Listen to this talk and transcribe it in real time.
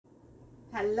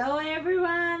Hello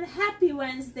everyone, happy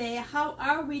Wednesday. How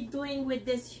are we doing with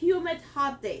this humid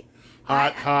hot day?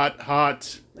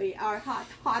 Hot. We are hot.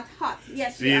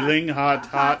 Yes, Feeling we are.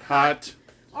 hot.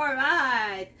 All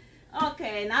right.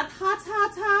 Okay, not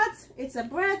hot. It's a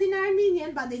bread in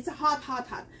Armenian, but it's hot.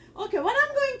 Okay, what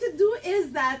I'm going to do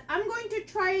is that I'm going to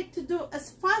try to do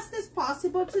as fast as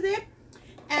possible today.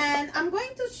 And I'm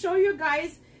going to show you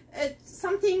guys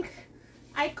something,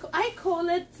 I call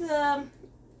it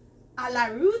a la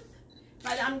Ruth,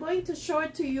 but I'm going to show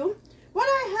it to you. What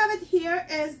I have it here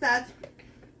is that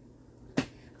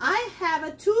I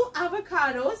have 2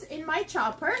 avocados in my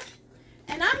chopper,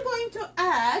 and I'm going to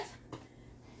add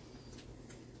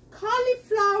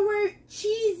cauliflower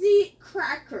cheesy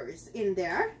crackers in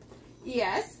there.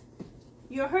 Yes,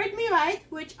 you heard me right.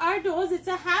 Which are those? It's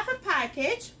a half a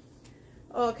package.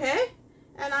 Okay,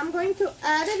 and I'm going to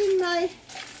add it in my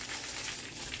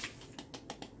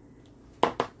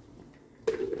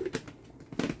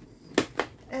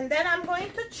and then I'm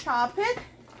going to chop it.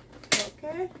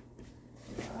 Okay,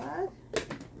 good.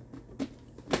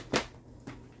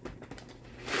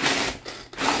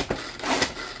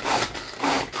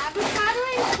 Avocado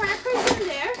and crackers in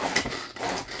there.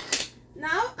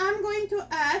 Now I'm going to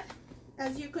add,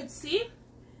 as you could see,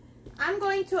 I'm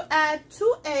going to add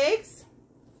 2 eggs.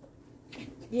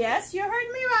 Yes, you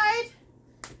heard me right.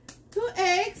 2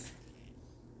 eggs.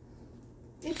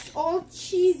 It's all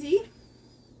cheesy.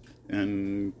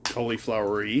 And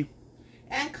cauliflowery.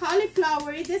 And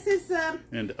cauliflowery. This is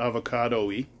and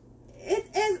avocado-y. It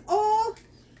is all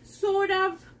sort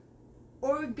of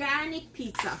organic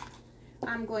pizza.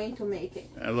 I'm going to make it.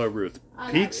 Hello, Ruth.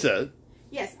 Pizza?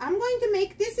 Yes, I'm going to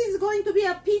make, this is going to be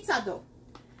a pizza dough.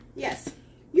 Yes,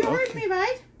 you heard me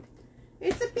right.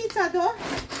 It's a pizza dough.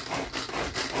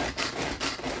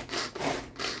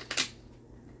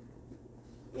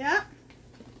 Yeah,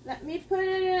 let me put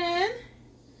it in.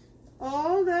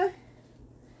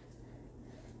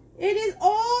 It is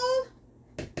all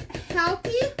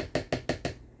healthy.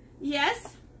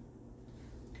 Yes,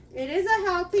 it is a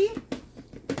healthy.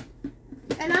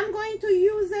 And I'm going to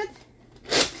use it.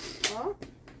 Oh,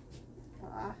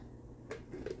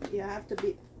 you have to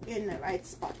be in the right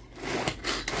spot.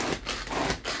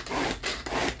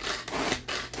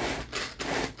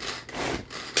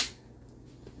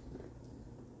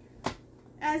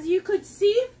 As you could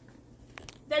see,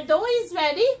 the dough is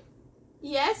ready.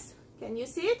 Yes, can you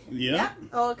see it? Yeah.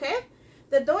 Okay,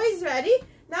 the dough is ready.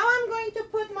 Now I'm going to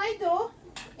put my dough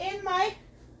in my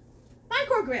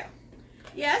micro grill.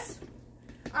 Yes,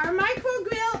 our micro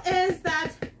grill is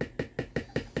that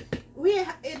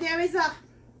there is a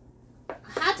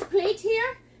hot plate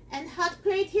here and hot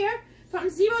plate here. From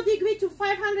 0 degree to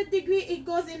 500 degree, it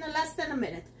goes in less than a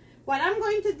minute. What I'm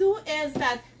going to do is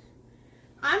that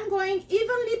I'm going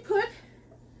evenly put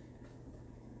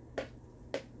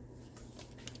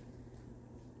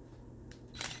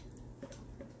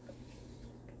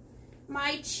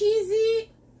my cheesy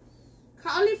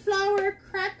cauliflower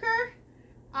cracker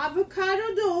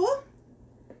avocado dough.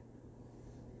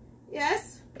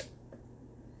 Yes,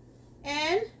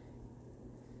 and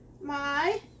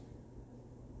my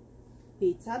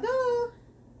pizza dough.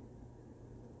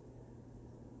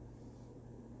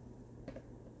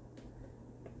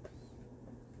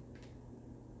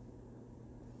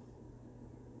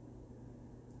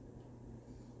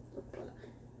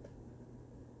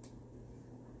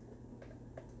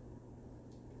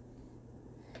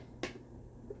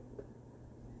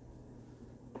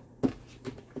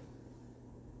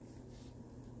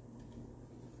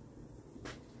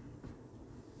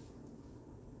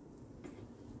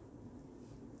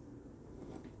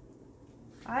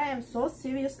 I am so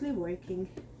seriously working.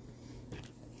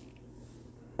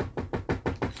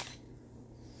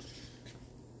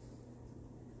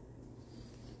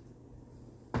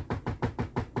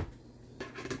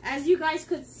 As you guys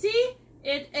could see,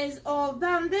 it is all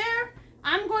done there.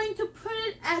 I'm going to put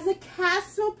it as a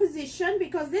casserole position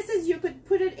because this is, you could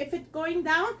put it, if it's going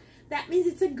down, that means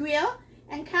it's a grill.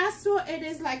 And casserole, it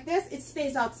is like this, it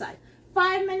stays outside.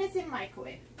 5 minutes in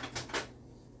microwave.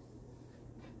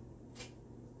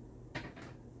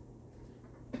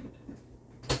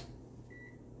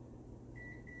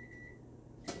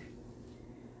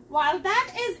 While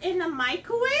that is in the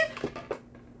microwave,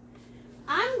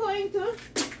 I'm going to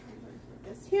put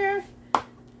this here.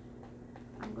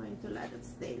 I'm going to let it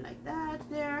stay like that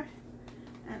there.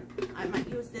 And I might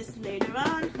use this later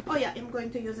on. Oh yeah, I'm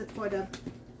going to use it for the...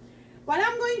 What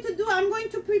I'm going to do, I'm going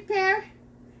to prepare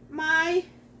my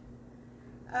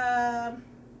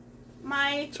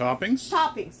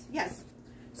toppings. Yes.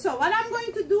 So what I'm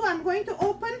going to do, I'm going to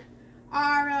open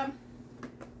our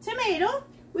tomato tomato,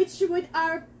 which with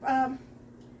our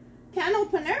can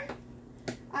opener,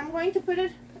 I'm going to put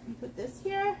it, put this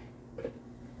here.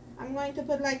 I'm going to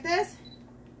put like this.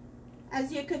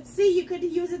 As you could see, you could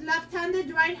use it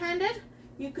left-handed, right-handed.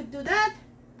 You could do that.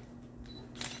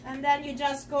 And then you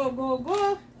just go, go,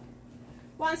 go.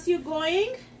 Once you're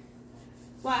going,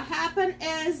 what happened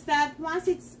is that once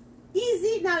it's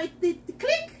easy, now it did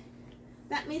click.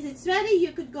 That means it's ready.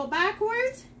 You could go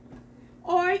backwards,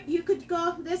 or you could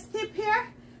go this tip here.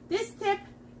 This tip,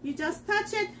 you just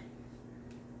touch it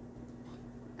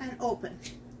and open.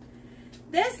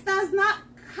 This does not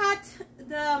cut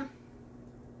the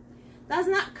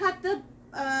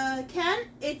can.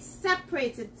 It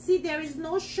separates it. See, there is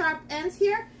no sharp ends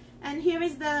here, and here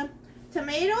is the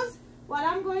tomatoes. What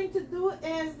I'm going to do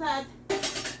is that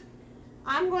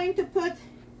I'm going to put,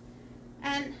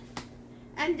 and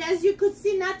as you could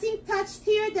see, nothing touched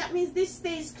here. That means this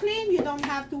stays clean. You don't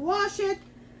have to wash it.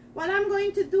 What I'm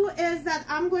going to do is that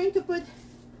I'm going to put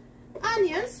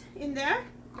onions in there.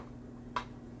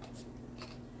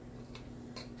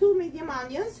 2 medium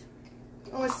onions,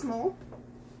 or small.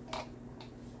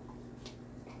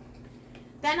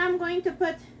 Then I'm going to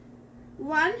put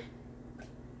 1,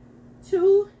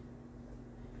 2,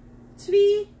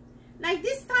 3. Like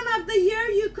this time of the year,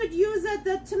 you could use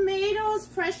the tomatoes,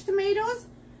 fresh tomatoes,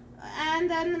 and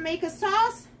then make a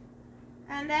sauce.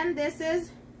 And then this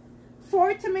is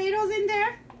 4 tomatoes in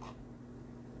there.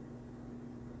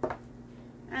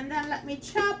 And then let me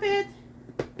chop it.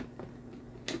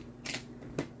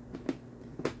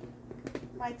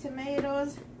 My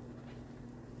tomatoes.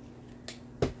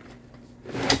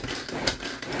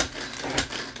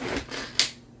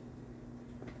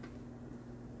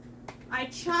 I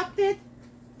chopped it.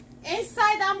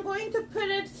 Inside I'm going to put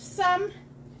it some,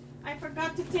 I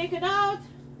forgot to take it out.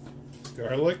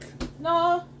 Garlic?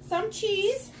 No, some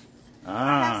cheese.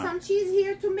 I have some cheese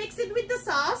here to mix it with the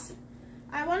sauce.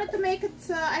 I wanted to make it,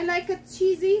 I like it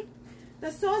cheesy.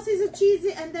 The sauce is a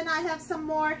cheesy, and then I have some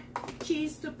more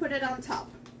cheese to put it on top.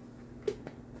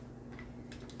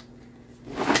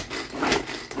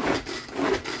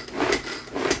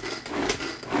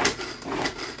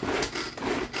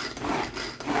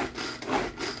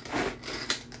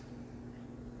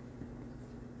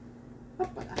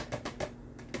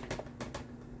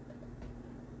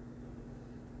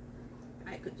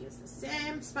 I could use the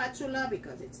same spatula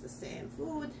because it's the same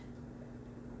food.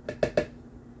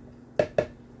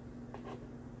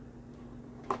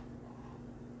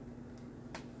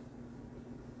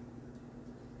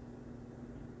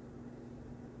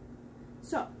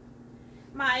 So,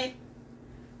 my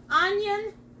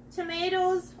onion,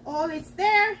 tomatoes, all is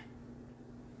there.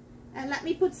 And let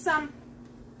me put some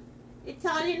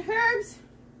Italian herbs.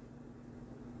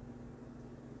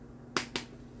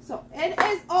 So, it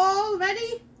is all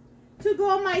ready to go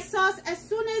on my sauce as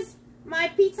soon as my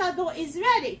pizza dough is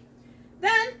ready.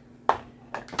 Then,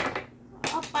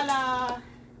 opala.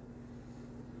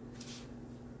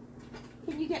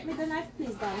 Can you get me the knife,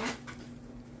 please, darling?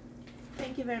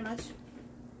 Thank you very much.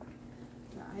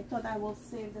 I thought I will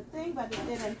save the thing, but it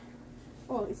didn't.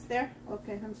 Oh, it's there?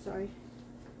 Okay, I'm sorry.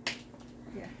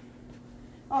 Here.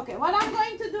 Okay, what I'm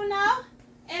going to do now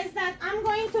is that I'm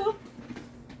going to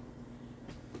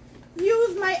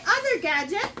use my other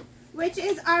gadget, which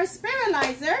is our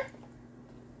sterilizer.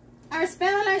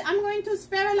 I'm going to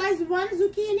sterilize 1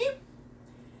 zucchini.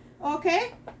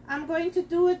 Okay, I'm going to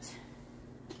do it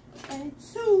in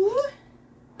 2.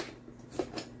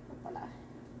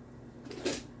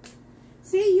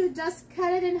 See, you just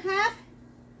cut it in half,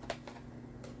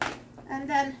 and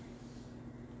then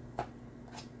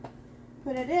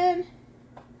put it in.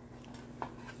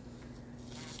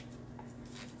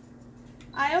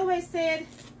 I always said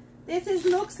this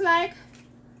looks like,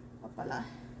 opala.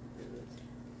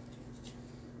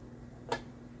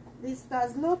 This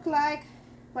does look like,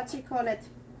 what you call it,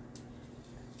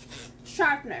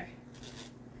 sharpener,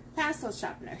 pencil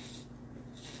sharpener.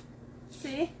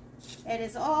 See, it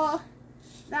is all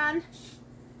done.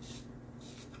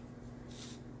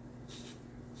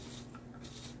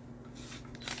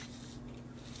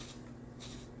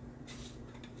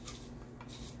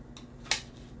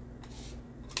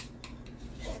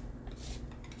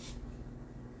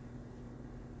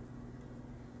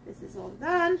 This is all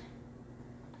done.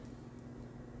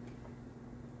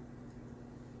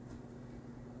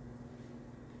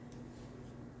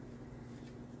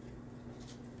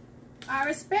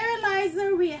 Our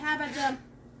sterilizer, we have a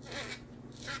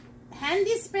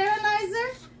handy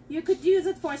sterilizer. You could use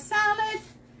it for salad.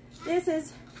 This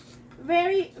is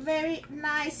very, very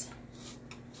nice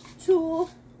tool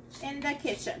in the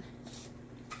kitchen,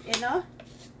 you know.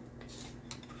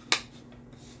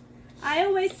 I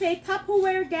always say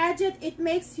Tupperware gadget, it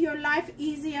makes your life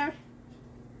easier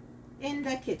in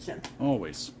the kitchen.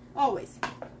 Always. Always.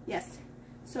 Yes.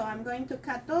 So I'm going to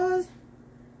cut those.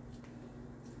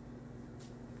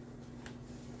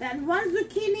 Then one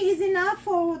zucchini is enough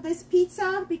for this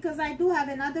pizza because I do have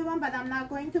another one, but I'm not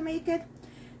going to make it.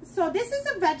 So this is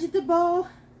a vegetable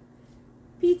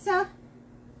pizza.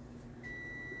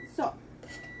 So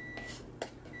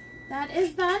that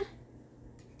is done.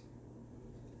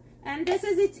 And this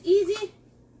is, it's easy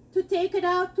to take it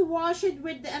out, to wash it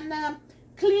with and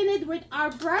clean it with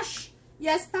our brush.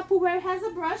 Yes, Tupperware has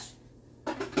a brush,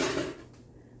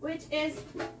 which is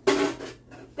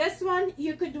this one.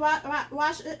 You could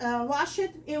wash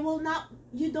it. It will not,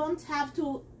 you don't have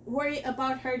to worry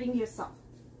about hurting yourself.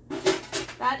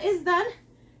 That is done.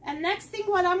 And next thing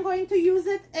what I'm going to use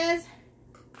it is,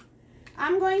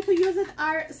 I'm going to use it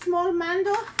our small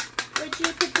mandel, which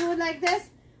you could do like this.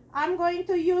 I'm going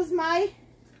to use my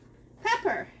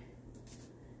pepper.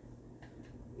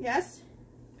 Yes.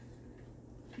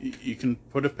 You can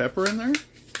put a pepper in there?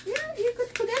 Yeah, you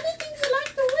could put anything you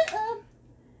like to it.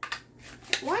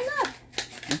 Why not?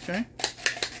 Okay.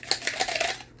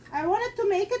 I wanted to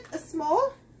make it a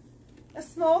small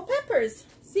peppers.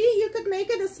 See, you could make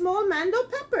it a small mandel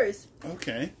peppers.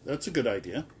 Okay, that's a good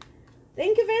idea.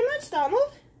 Thank you very much,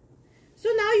 Donald. So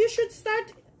now you should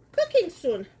start cooking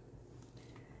soon.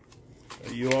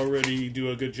 You already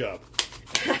do a good job.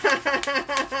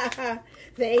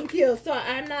 Thank you. So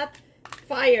I'm not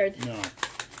fired. No.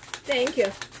 Thank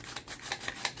you.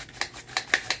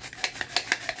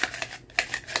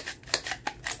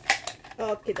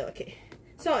 Okay, dokie.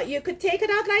 So you could take it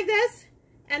out like this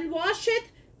and wash it,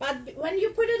 but when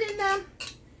you put it in the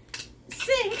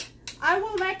sink, I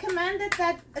will recommend it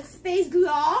that it stays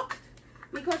locked,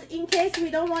 because in case we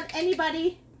don't want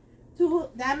anybody to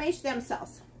damage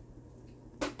themselves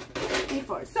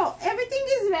before. So everything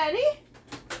is ready.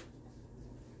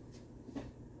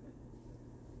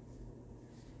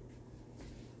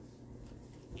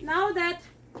 Now that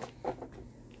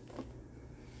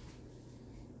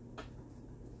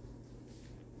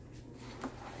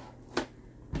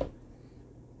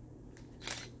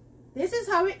this is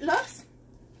how it looks,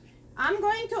 I'm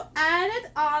going to add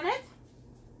it on it.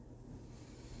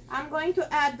 I'm going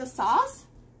to add the sauce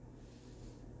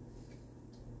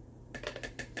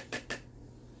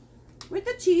with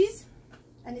the cheese,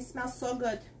 and it smells so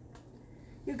good.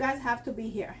 You guys have to be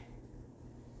here.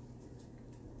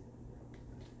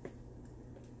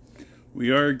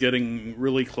 We are getting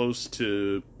really close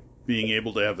to being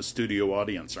able to have a studio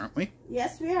audience, aren't we?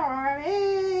 Yes, we are.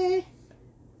 Hey.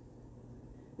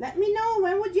 Let me know,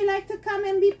 when would you like to come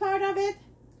and be part of it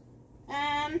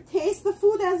and taste the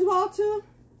food as well too.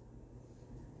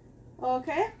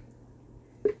 Okay.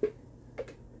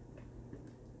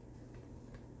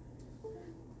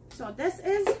 So this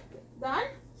is done,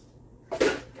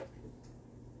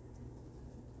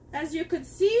 as you could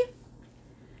see.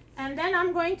 And then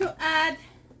I'm going to add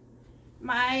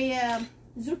my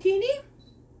zucchini.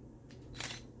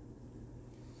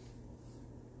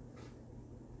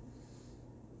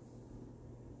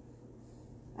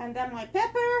 And then my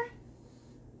pepper.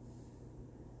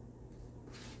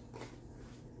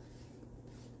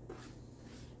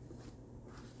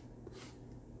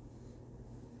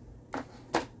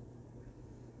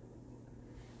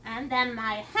 And then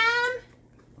my ham.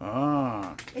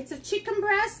 Ah. It's a chicken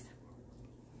breast.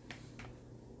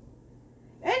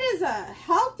 It is a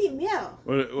healthy meal.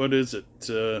 What is it? It's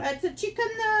a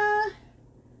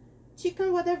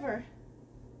chicken whatever.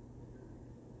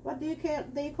 What do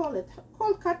they call it?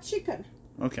 Cold cut chicken.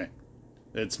 Okay.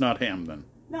 It's not ham then.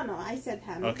 No, I said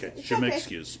ham. Okay, It's should okay. make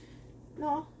excuse.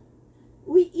 No.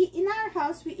 We eat, in our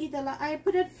house, we eat a lot. I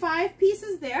put it 5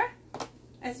 pieces there,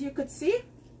 as you could see.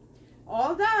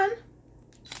 All done.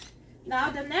 Now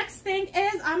the next thing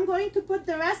is I'm going to put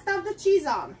the rest of the cheese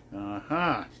on.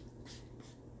 Uh-huh.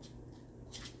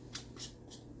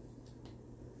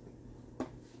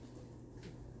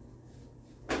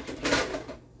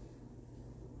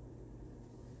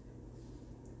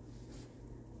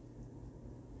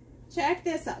 Check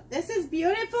this out. This is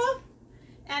beautiful.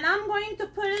 And I'm going to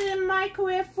put it in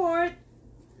microwave for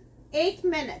 8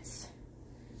 minutes.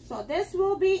 So this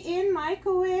will be in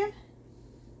microwave.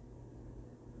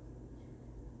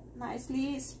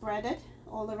 Nicely spread it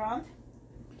all around.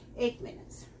 8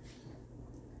 minutes.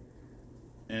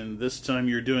 And this time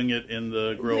you're doing it in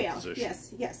the grill position.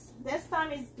 Yes. This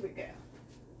time is the grill.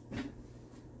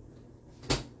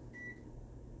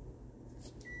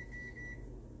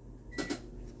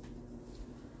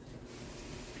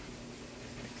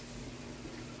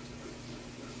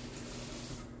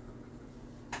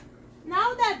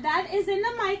 that that is in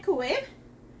the microwave,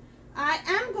 I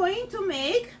am going to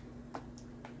make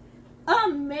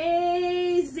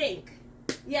amazing.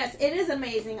 Yes, it is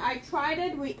amazing. I tried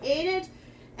it, we ate it,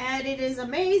 and it is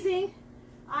amazing.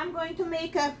 I'm going to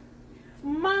make a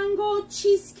mango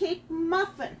cheesecake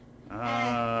muffin.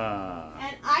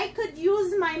 And I could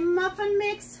use my muffin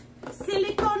mix,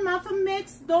 silicone muffin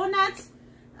mix, donuts,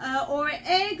 or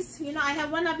eggs. You know, I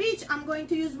have one of each. I'm going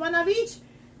to use one of each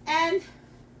and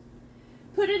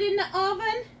put it in the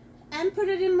oven and put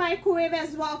it in microwave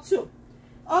as well too.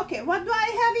 Okay, what do I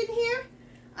have in here?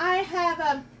 I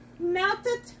have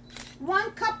melted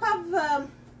 1 cup of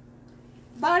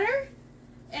butter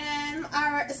and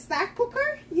our stack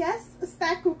cooker. Yes, a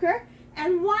stack cooker.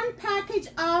 And 1 package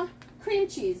of cream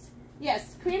cheese.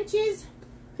 Yes, cream cheese,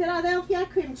 Philadelphia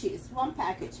cream cheese, 1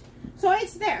 package. So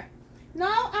it's there.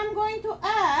 Now I'm going to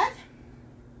add,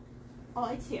 oh,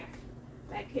 it's here,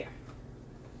 back here.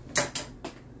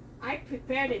 I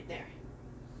prepared it there.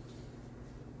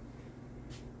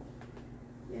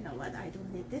 You know what, I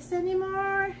don't need this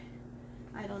anymore.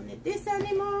 I don't need this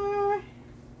anymore.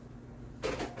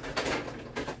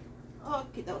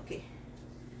 Okie dokie.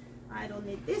 I don't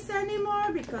need this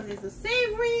anymore because it's a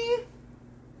savory.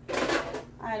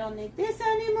 I don't need this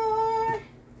anymore.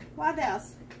 What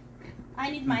else? I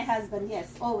need my husband,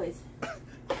 yes, always.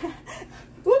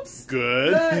 Oops.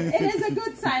 Good. Good. It is a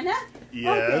good sign, huh?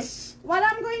 Yes. Okay. What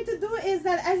I'm going to do is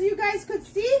that, as you guys could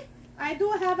see, I do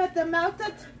have it the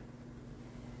melted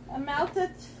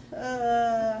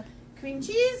cream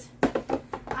cheese.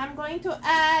 I'm going to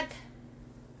add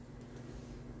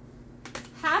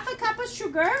half a cup of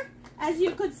sugar. As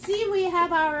you could see, we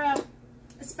have our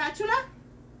spatula.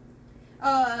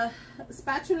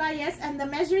 Spatula, yes, and the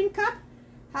measuring cup,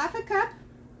 half a cup.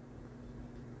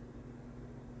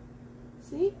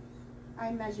 See,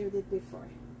 I measured it before.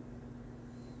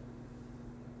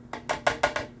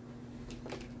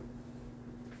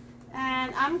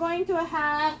 And I'm going to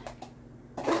have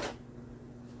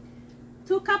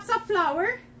 2 cups of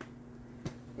flour.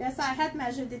 Yes, I had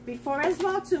measured it before as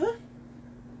well too.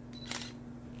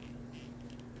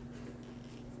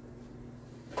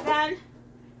 Then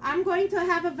I'm going to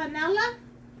have a vanilla.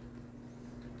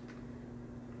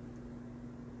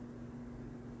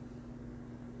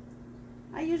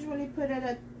 I usually put it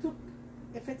at 2,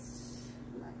 if it's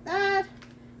like that.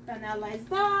 Vanilla is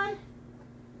done.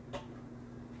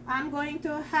 I'm going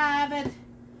to have it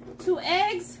 2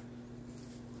 eggs.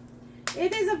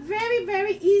 It is a very,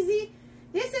 very easy.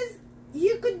 This is,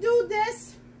 you could do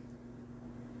this,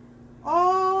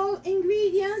 all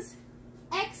ingredients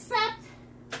except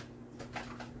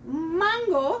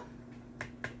mango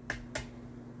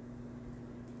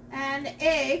and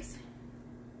eggs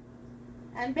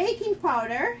and baking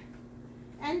powder,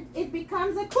 and it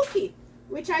becomes a cookie,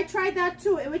 which I tried that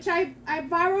too, which I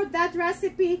borrowed that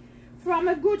recipe from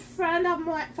a good friend of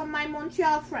from my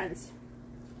Montreal friends.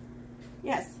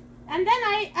 Yes, and then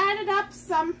I added up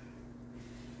some.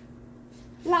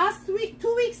 Last week,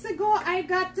 2 weeks ago, I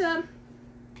got a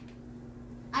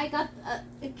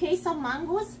case of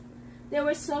mangoes. They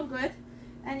were so good.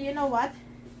 And you know what?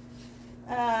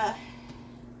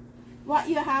 What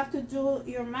you have to do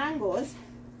your mangoes,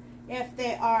 if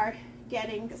they are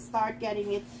start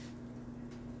getting it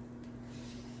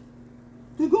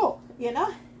to go, you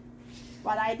know?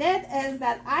 What I did is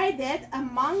that I did a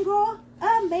mango,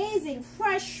 amazing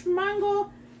fresh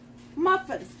mango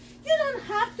muffins. You don't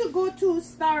have to go to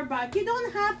Starbucks. You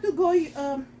don't have to go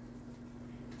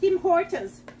Tim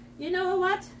Hortons. You know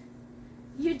what?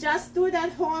 You just do it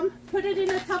at home. Put it in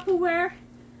a Tupperware,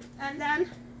 and then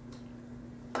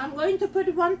I'm going to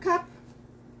put 1 cup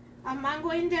of mango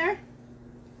in there.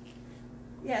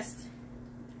 Yes,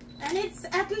 and it's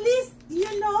at least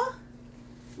you know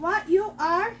what you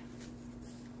are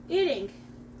eating.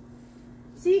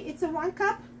 See, it's a 1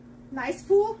 cup, nice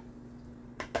full.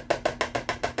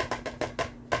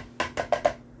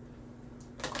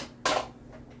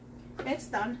 It's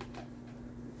done.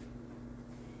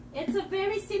 It's a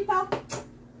very simple,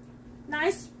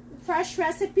 nice, fresh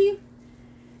recipe.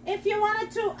 If you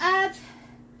wanted to add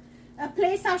a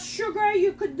place of sugar,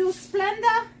 you could do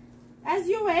Splenda, as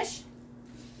you wish.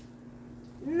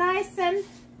 Nice and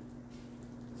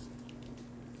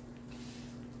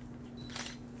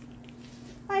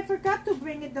I forgot to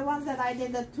bring it, the ones that I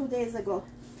did 2 days ago.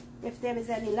 If there is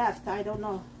any left, I don't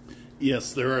know.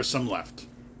 Yes, there are some left.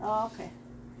 Oh, okay.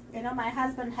 You know, my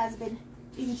husband has been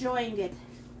enjoying it.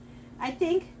 I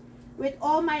think with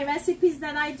all my recipes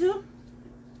that I do.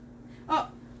 Oh,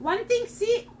 one thing,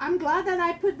 see, I'm glad that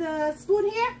I put the spoon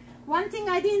here. One thing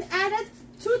I didn't add it,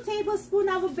 2 tablespoons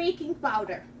of baking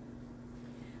powder.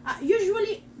 I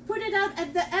usually put it out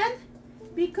at the end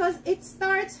because it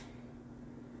starts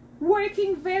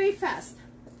working very fast.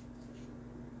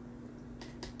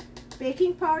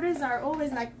 Baking powders are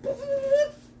always like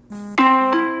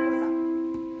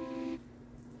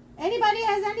anybody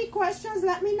has any questions,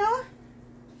 let me know.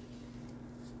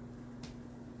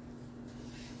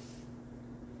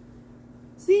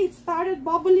 See, it started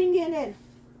bubbling in it.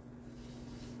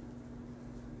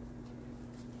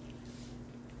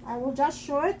 I will just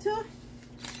show it to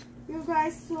you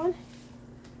guys soon.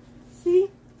 See?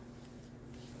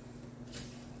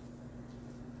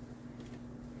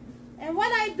 And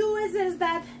what I do is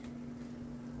that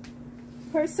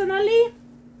personally,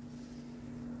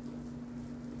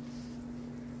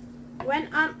 when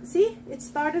see, it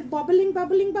started bubbling.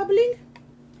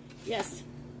 Yes.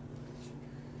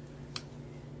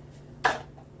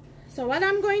 So what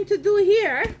I'm going to do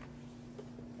here,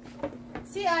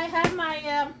 see, I have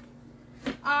my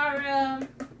our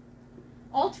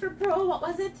Ultra Pro, what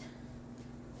was it?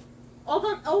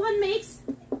 Oven makes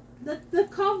the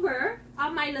cover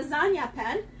of my lasagna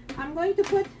pan. I'm going to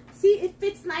put, see, it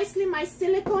fits nicely my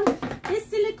silicone. This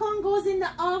silicone goes in the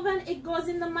oven, it goes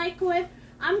in the microwave.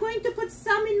 I'm going to put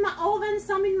some in my oven,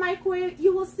 some in microwave.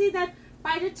 You will see that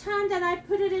by the time that I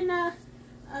put it in a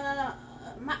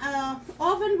my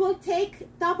oven will take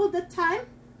double the time.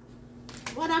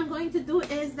 What I'm going to do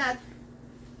is that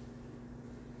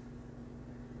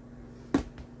I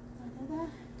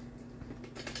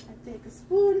take a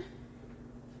spoon.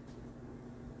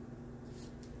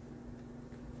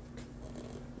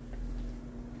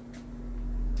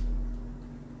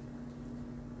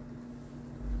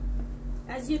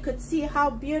 As you could see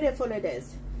how beautiful it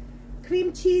is.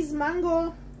 Cream cheese,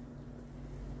 mango,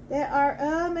 they are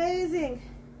amazing.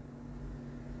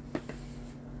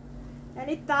 And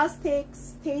it does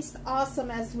taste awesome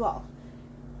as well.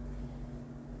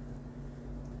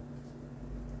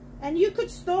 And you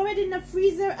could store it in the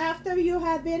freezer after you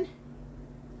have been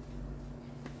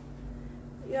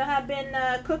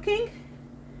cooking,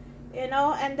 you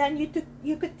know, and then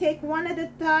you could take one at a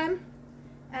time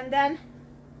and then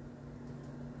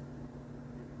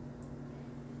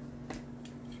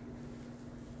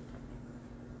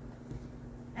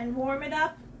warm it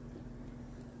up.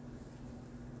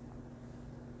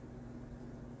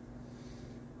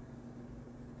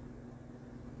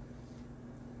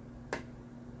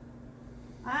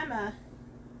 I'm a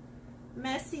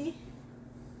messy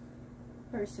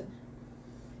person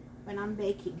when I'm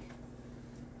baking,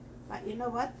 but you know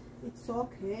what? It's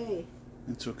okay.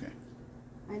 It's okay.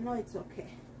 I know it's okay.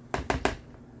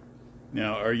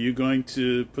 Now, are you going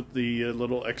to put the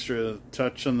little extra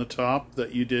touch on the top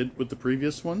that you did with the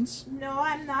previous ones? No,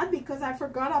 I'm not, because I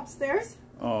forgot upstairs.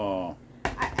 Oh.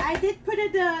 I did put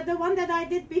it, the one that I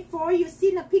did before. You've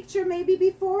seen a picture maybe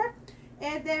before.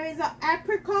 And there is an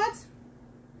apricot.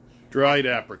 Dried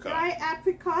apricot. Dried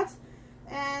apricot.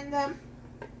 And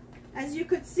as you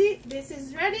could see, this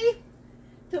is ready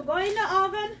to go in the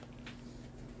oven.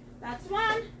 That's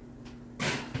one.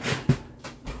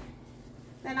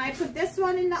 Then I put this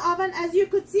one in the oven. As you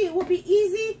could see, it will be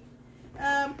easy.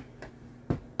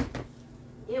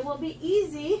 It will be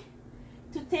easy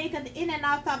to take it in and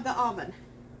out of the oven,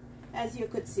 as you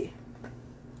could see.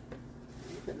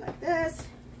 Put it like this.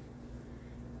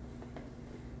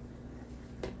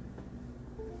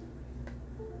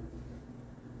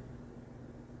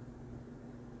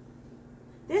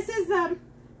 This is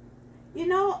you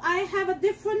know, I have a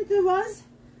different ones.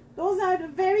 Those are the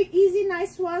very easy,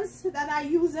 nice ones that I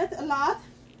use it a lot.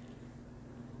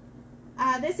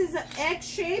 This is an egg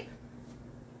shape.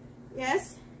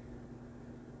 Yes.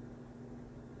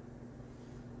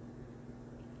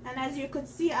 And as you could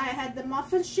see, I had the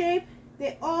muffin shape.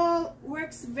 They all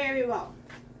works very well,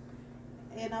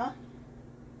 you know.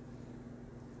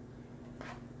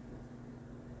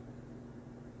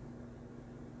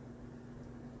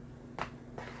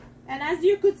 And as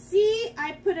you could see,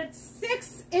 I put it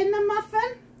 6 in the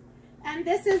muffin, and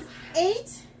this is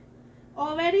 8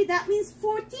 already. That means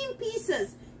 14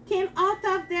 pieces came out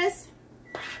of this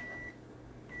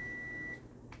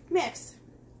mix.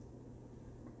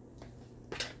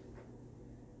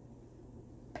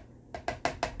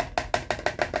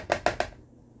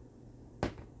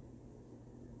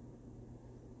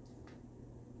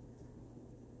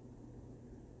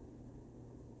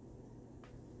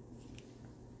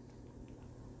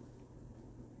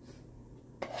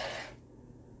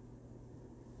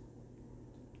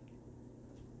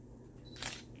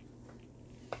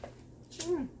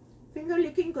 Finger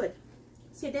looking good.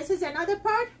 See, this is another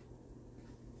part.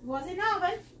 It was in the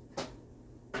oven.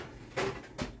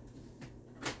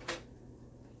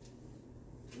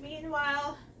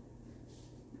 Meanwhile,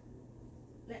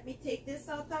 let me take this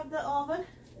out of the oven.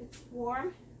 It's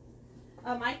warm.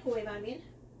 Microwave, I mean.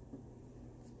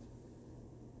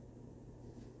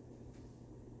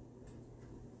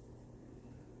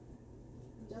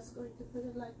 I'm just going to put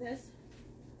it like this.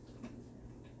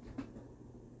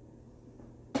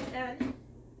 And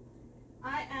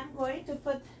I am going to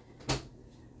put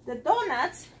the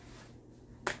donuts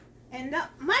in the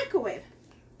microwave.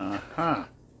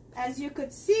 As you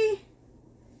could see,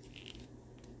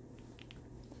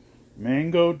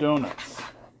 mango donuts.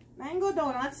 Mango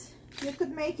donuts. You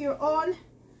could make your own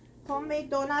homemade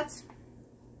donuts.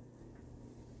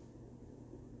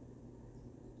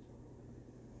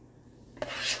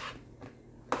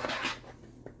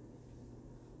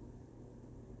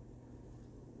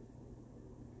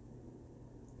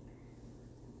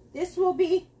 This will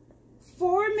be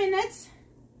 4 minutes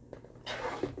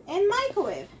in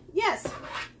microwave. Yes.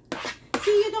 See,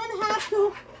 you don't have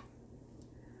to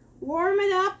warm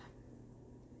it up.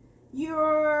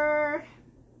 Your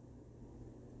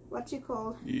what you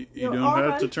call you your don't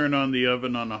oven. have to turn on the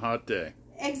oven on a hot day.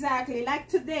 Exactly, like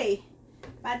today.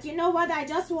 But you know what? I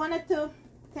just wanted to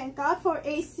thank God for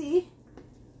AC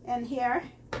in here,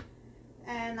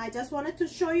 and I just wanted to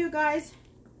show you guys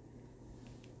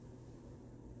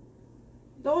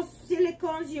those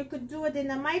silicones. You could do it in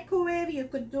the microwave, you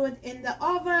could do it in the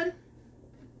oven.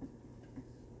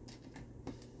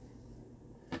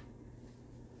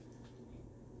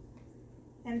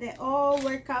 And they all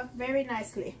work out very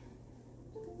nicely.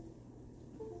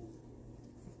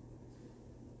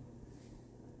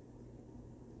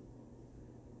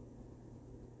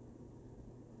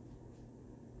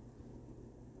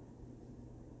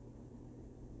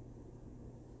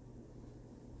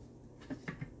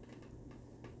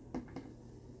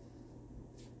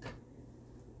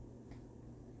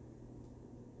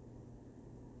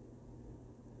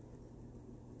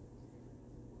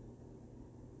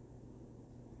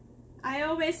 I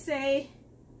always say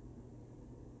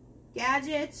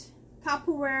gadgets,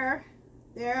 Tupperware,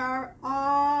 they are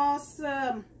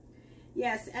awesome.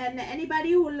 Yes, and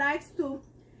anybody who likes to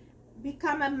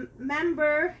become a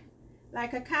member,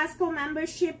 like a Costco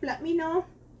membership, let me know,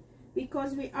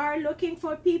 because we are looking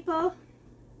for people.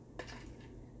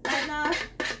 And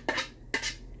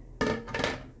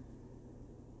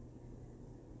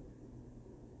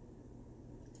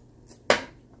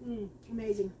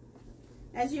amazing.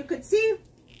 As you could see,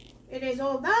 it is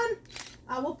all done.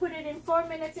 I will put it in 4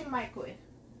 minutes in microwave.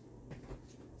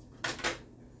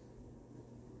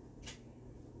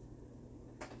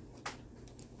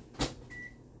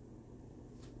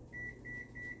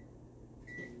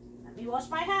 Let me wash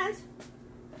my hands.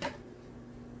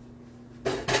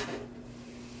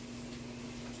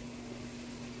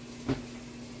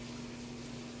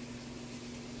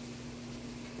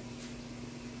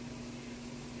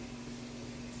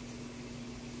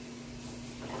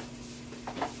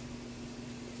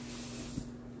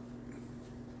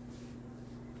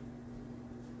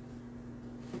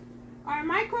 Our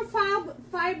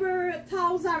microfiber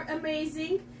towels are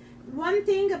amazing. One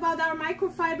thing about our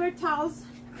microfiber towels,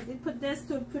 I did put this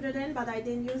to put it in, but I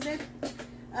didn't use it.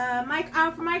 Our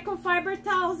microfiber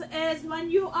towels is when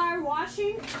you are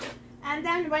washing, and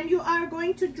then when you are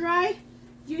going to dry,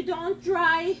 you don't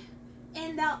dry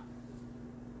in the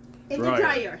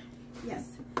dryer.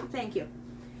 Yes, thank you.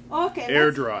 Okay.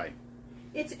 Air dry.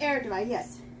 It's air dry,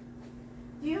 yes.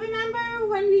 Do you remember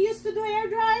when we used to do air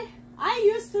dry? I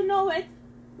used to know it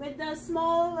with the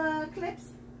small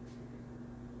clips.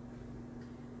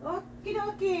 Okie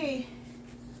dokie.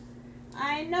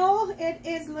 I know it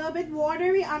is a little bit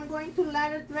watery. I'm going to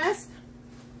let it rest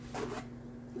a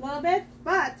little bit.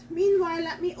 But meanwhile,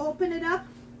 let me open it up.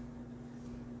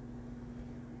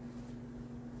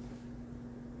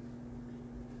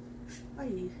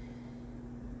 Okie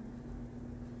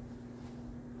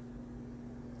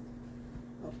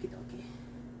dokie.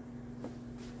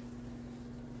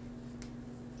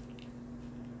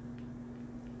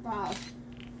 Wow,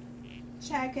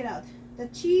 check it out, the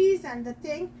cheese and the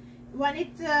thing. When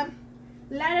it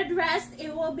let it rest,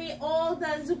 it will be all the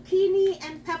zucchini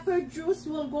and pepper juice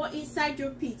will go inside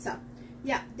your pizza.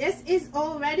 Yeah, this is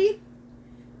already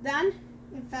done.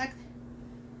 In fact,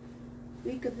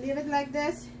 we could leave it like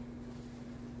this,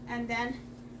 and then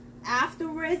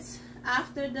afterwards,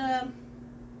 after the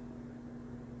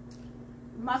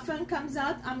muffin comes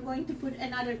out, I'm going to put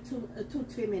another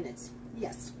 2-3 minutes.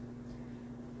 Yes,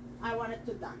 I want it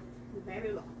to done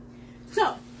very well.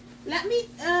 So let me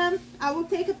I will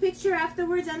take a picture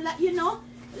afterwards and let you know.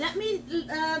 Let me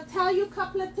tell you a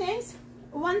couple of things.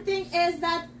 One thing is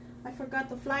that I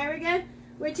forgot the flyer again,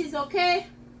 which is okay.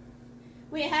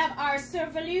 We have our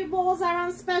cervelour balls are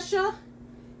on special.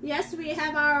 Yes, we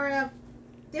have our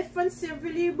different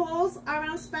cervelour balls are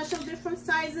on special, different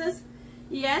sizes.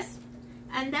 Yes,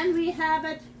 and then we have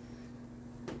it.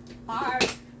 Our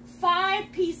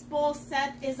 5-piece bowl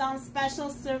set is on special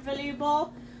cervelour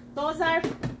bowl. Those are,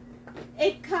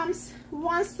 it comes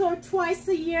once or twice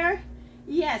a year.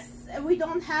 Yes, we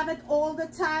don't have it all the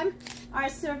time, our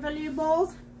cervelour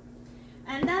bowls.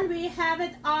 And then we have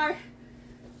it our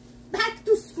back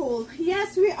to school.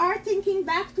 Yes, we are thinking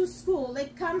back to school.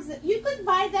 It comes, you could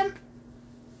buy them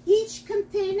each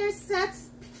container sets,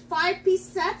 5-piece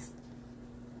sets.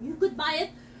 You could buy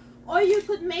it, or you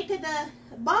could make it a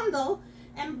bundle,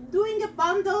 and doing a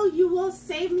bundle you will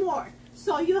save more.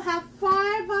 So you have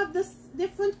 5 of the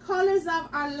different colors of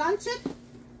our luncheon,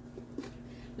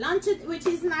 which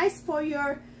is nice for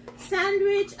your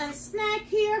sandwich and snack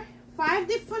here. 5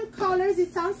 different colors.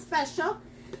 It's on special.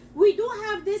 We do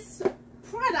have this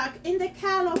product in the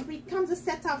catalog. It comes a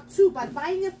set of 2, but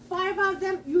buying 5 of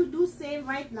them you do save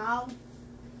right now.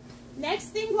 Next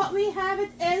thing what we have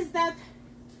it is that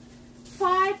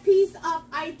 5-piece of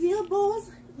ideal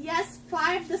bowls. Yes,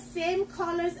 5 the same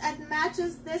colors and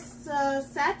matches this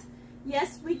set.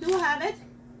 Yes, we do have it.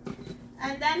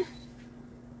 And then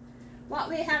what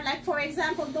we have, like for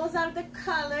example, those are the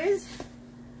colors.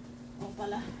 Oh,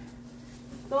 voila.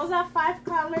 Those are 5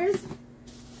 colors.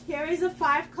 Here is a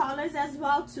 5 colors as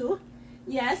well too.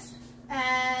 Yes,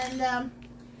 and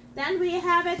then we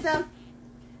have it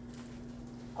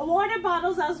water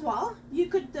bottles as well. You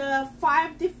could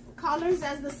 5 different colors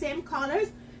as the same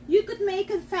colors. You could make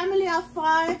a family of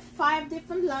 5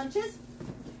 different lunches,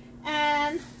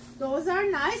 and those are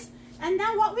nice. And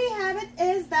then what we have it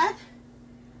is that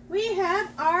we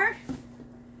have our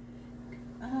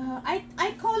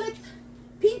I call it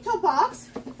pinto box,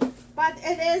 but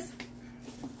it is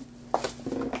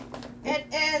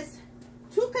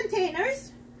 2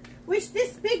 containers, which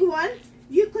this big one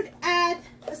you could add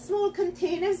small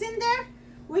containers in there,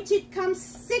 which it comes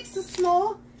 6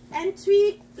 small and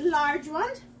 3 large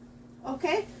ones.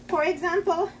 Okay, for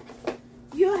example,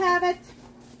 you have it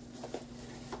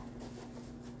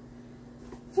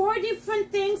 4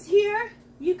 different things here.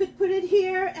 You could put it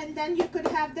here, and then you could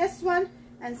have this one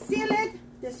and seal it.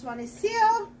 This one is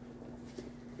sealed,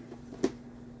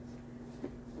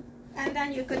 and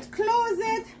then you could close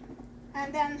it,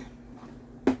 and then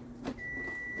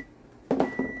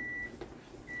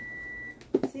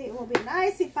see, it will be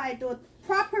nice if I do it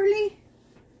properly.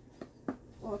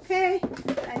 Okay,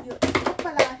 and you,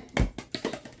 voila.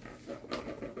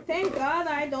 Thank God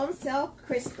I don't sell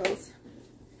crystals.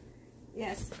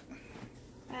 Yes,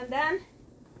 and then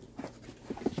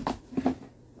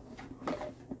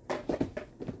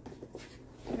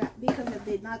because it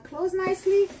did not close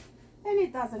nicely, and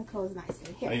it doesn't close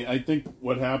nicely. Here. I think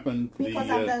what happened because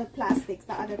of the plastics,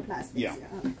 the other plastics. Yeah.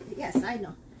 Yes, I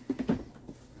know.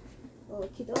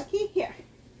 Okie dokie. Here,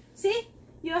 see,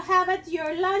 you have it,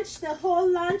 your lunch, the whole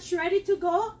lunch ready to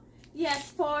go. Yes,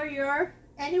 for your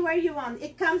anywhere you want.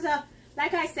 It comes up,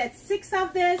 like I said, 6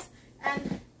 of this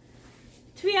and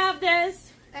 3 of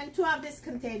this and 2 of this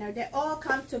container. They all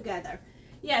come together.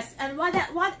 Yes, and what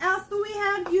else do we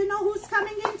have? You know who's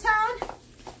coming in town?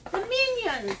 The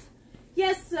Minions.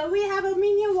 Yes, so we have a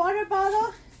Minion water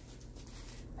bottle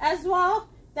as well.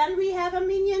 Then we have a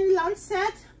Minion lunch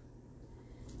set.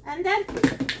 And then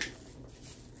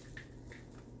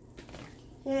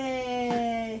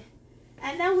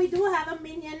we do have a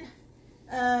Minion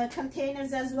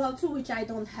containers as well too, which I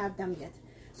don't have them yet.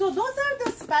 So those are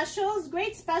the specials,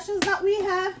 great specials that we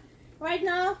have right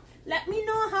now. Let me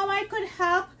know how I could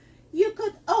help. You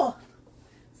could, oh,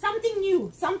 something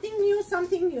new.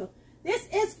 This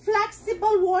is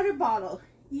flexible water bottle.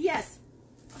 Yes,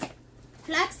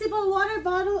 flexible water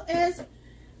bottle is,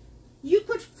 you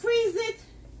could freeze it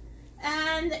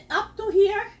and up to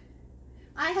here.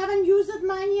 I haven't used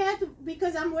mine yet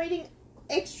because I'm waiting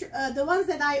extra, the ones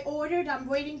that I ordered, I'm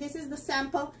waiting. This is the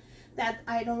sample that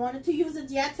I don't want to use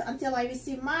it yet until I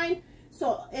receive mine.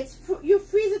 So it's, you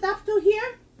freeze it up to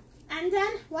here, and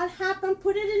then what happened,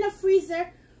 put it in a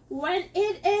freezer. When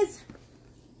it is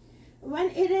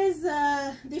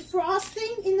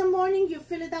defrosting in the morning, you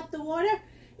fill it up the water.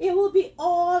 It will be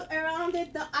all around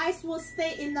it. The ice will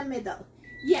stay in the middle.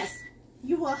 Yes,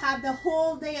 you will have the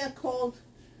whole day a cold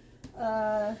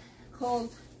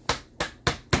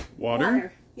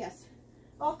water. Yes.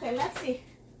 Okay, let's see.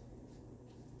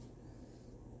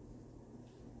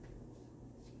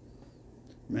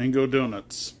 Mango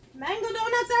donuts. Mango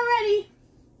donuts are ready.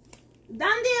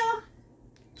 Done deal.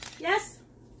 Yes.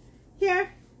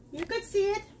 Here, you could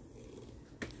see it.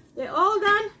 They're all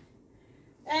done.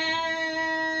 And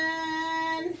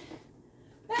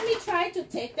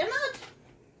take them out.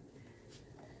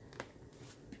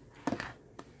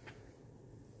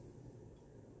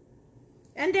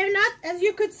 And they're not, as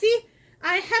you could see,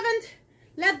 I haven't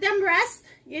let them rest,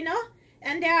 you know,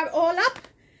 and they are all up.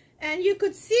 And you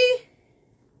could see,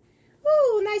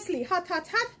 ooh, nicely, hot, hot,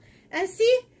 hot. And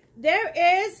see, there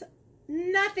is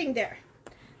nothing there.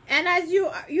 And as you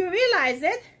realize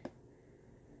it,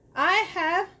 I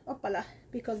have, opala,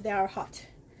 because they are hot.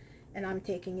 And I'm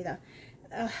taking it out.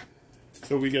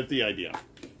 So we get the idea.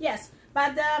 Yes,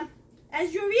 but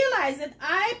as you realize it,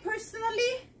 I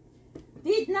personally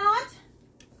did not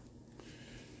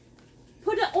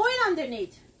put the oil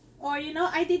underneath, or you know,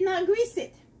 I did not grease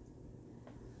it,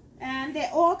 and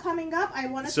they're all coming up. I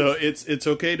want to. So it's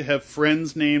okay to have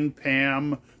friends named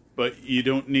Pam, but you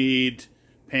don't need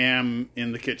Pam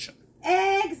in the kitchen.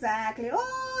 Exactly.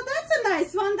 Oh, that's a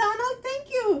nice one, Donald. Thank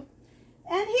you.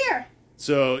 And here.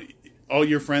 So all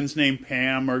your friends named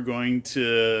Pam are going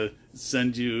to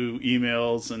send you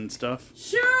emails and stuff?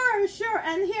 Sure, sure.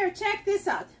 And here, check this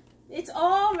out. It's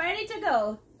all ready to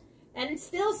go. And it's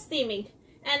still steaming.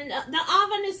 And the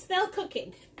oven is still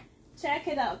cooking. Check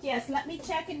it out. Yes, let me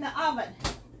check in the oven.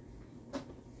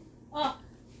 Oh,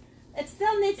 it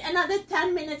still needs another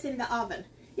 10 minutes in the oven.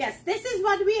 Yes, this is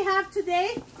what we have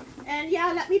today. And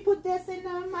yeah, let me put this in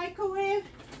the microwave.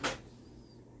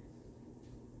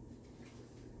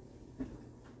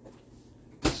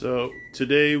 So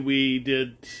today we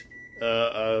did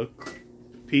a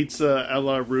pizza a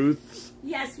la Ruth.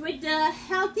 Yes, with the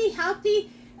healthy,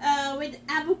 with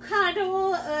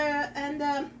avocado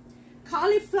and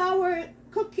cauliflower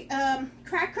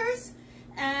crackers,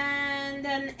 and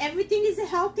then everything is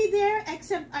healthy there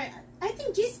except I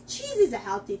think cheese is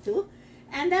healthy too.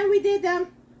 And then we did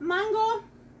mango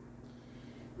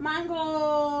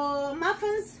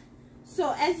muffins.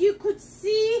 So as you could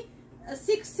see,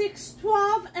 6, 6,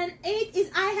 12, and 8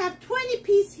 is I have 20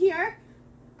 pieces here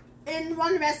in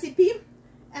one recipe.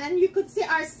 And you could see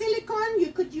our silicone.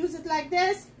 You could use it like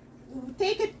this.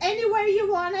 Take it anywhere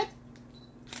you want it.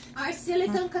 Our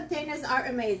silicone containers are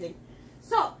amazing.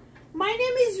 So my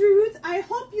name is Ruth. I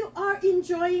hope you are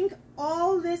enjoying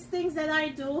all these things that I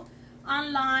do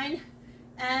online.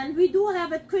 And we do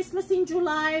have a Christmas in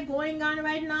July going on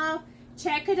right now.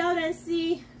 Check it out and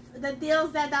see the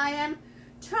deals that I am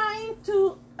trying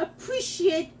to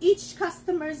appreciate each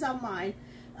customers of mine.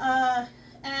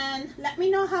 And let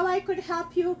me know how I could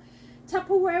help you.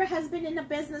 Tupperware has been in the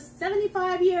business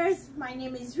 75 years. My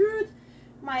name is Ruth.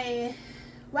 My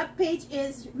webpage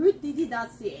is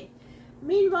ruthdd.ca.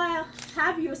 Meanwhile,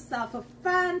 have yourself a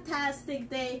fantastic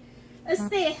day.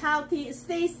 Stay healthy,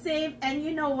 stay safe, and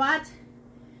you know what?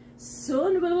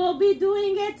 Soon we will be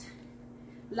doing it.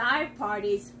 Live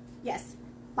parties. Yes.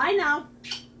 Bye now.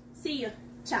 See you.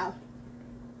 Ciao.